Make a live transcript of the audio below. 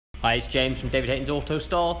Hi, it's James from David Hayton's Auto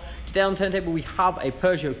Store. Today on the turntable we have a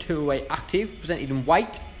Peugeot 208 Active, presented in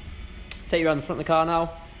white. Take you around the front of the car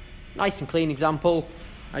now. Nice and clean example.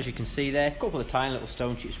 As you can see there, a couple of tiny little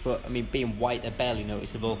stone chips, but I mean, being white, they're barely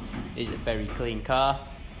noticeable. It is a very clean car.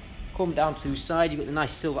 Come down to the side, you've got the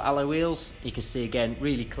nice silver alloy wheels. You can see again,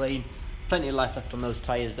 really clean. Plenty of life left on those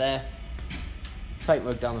tyres there.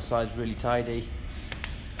 Paintwork down the sides, really tidy.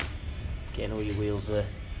 Again, all your wheels are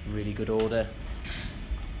in really good order.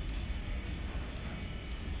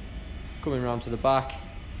 Coming around to the back,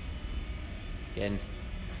 again,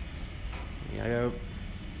 here I go,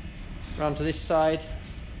 round to this side,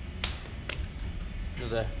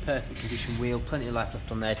 another perfect condition wheel, plenty of life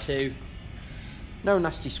left on there too, no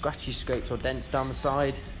nasty scratches, scrapes or dents down the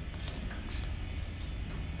side,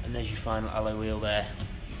 and there's your final alloy wheel there.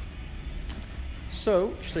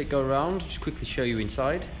 So, just let it go around, just quickly show you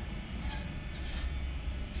inside.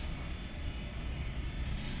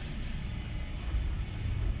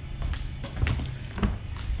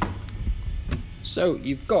 So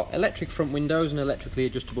you've got electric front windows and electrically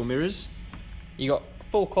adjustable mirrors. You've got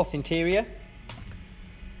full cloth interior,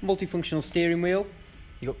 multifunctional steering wheel.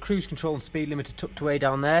 You've got cruise control and speed limiter tucked away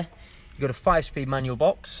down there. You've got a 5-speed manual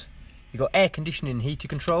box. You've got air conditioning and heater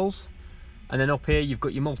controls. And then up here you've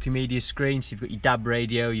got your multimedia screen, so you've got your DAB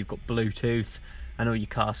radio, you've got Bluetooth, and all your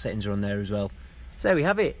car settings are on there as well. So there we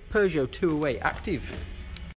have it, Peugeot 208 Active.